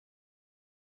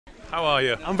How are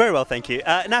you? I'm very well, thank you.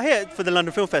 Now here for the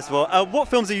London Film Festival, what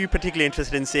films are you particularly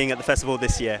interested in seeing at the festival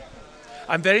this year?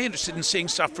 I'm very interested in seeing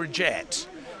Suffragette.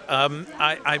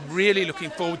 I'm really looking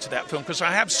forward to that film because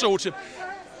I have sort of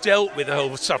dealt with the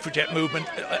whole suffragette movement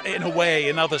in a way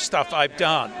in other stuff I've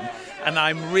done, and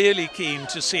I'm really keen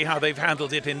to see how they've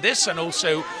handled it in this, and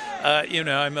also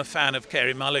I'm a fan of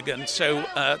Carey Mulligan, so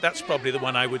that's probably the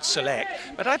one I would select.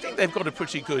 But I think they've got a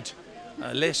pretty good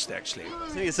list, actually. I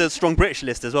think it's a strong British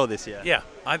list as well this year. Yeah,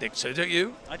 I think so, don't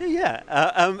you? I do,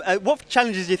 yeah. What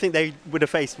challenges do you think they would have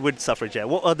faced with Suffragette?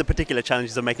 What are the particular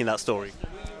challenges of making that story?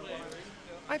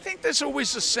 I think there's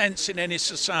always a sense in any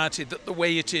society that the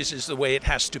way it is the way it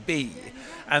has to be.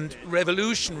 And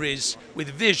revolutionaries with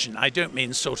vision, I don't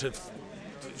mean sort of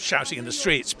shouting in the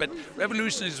streets, but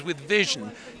revolutionaries with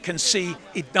vision can see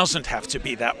it doesn't have to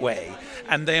be that way.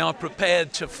 And they are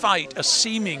prepared to fight a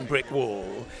seeming brick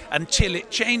wall until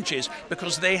it changes,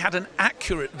 because they had an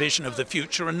accurate vision of the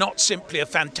future and not simply a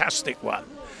fantastic one.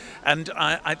 And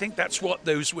I think that's what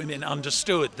those women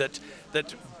understood, that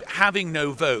having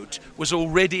no vote was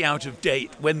already out of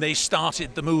date when they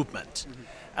started the movement,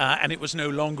 and it was no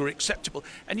longer acceptable.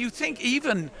 And you think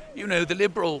even, the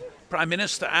Liberal Prime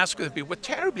Minister Asquith were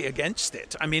terribly against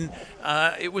it. I mean,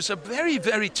 it was a very,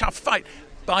 very tough fight.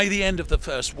 By the end of the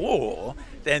First War,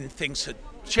 then things had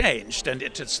changed and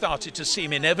it had started to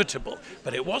seem inevitable,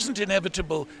 but it wasn't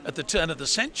inevitable at the turn of the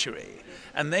century,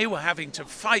 and they were having to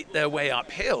fight their way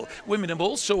uphill. Women of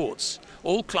all sorts,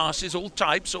 all classes, all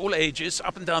types, all ages,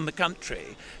 up and down the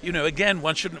country. Again,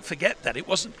 one shouldn't forget that it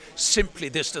wasn't simply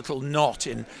this little knot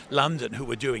in London who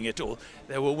were doing it all.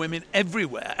 There were women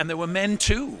everywhere, and there were men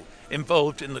too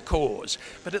involved in the cause.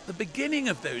 But at the beginning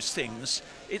of those things,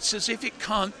 it's as if it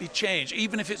can't be changed.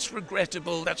 Even if it's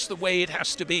regrettable, that's the way it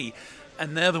has to be.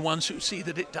 And they're the ones who see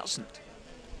that it doesn't. Do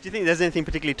you think there's anything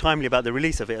particularly timely about the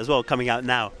release of it as well, coming out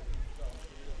now?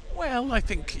 Well, I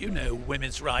think,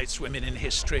 women's rights, women in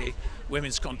history,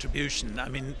 women's contribution. I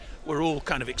mean, we're all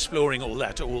kind of exploring all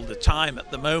that all the time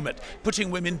at the moment, putting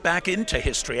women back into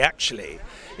history, actually,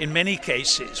 in many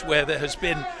cases where there has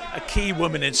been a key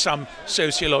woman in some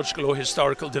sociological or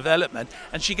historical development,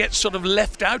 and she gets sort of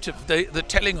left out of the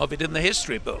telling of it in the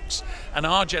history books. And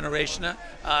our generation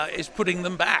is putting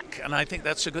them back, and I think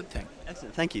that's a good thing.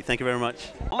 Excellent. Thank you. Thank you very much.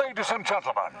 Ladies and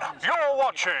gentlemen, you're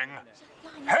watching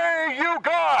Hey You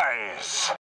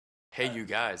Guys! Hey You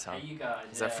Guys, huh? Hey You Guys.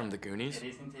 Is that from the Goonies? It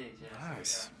is indeed, yes.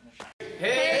 Nice.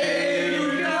 Hey!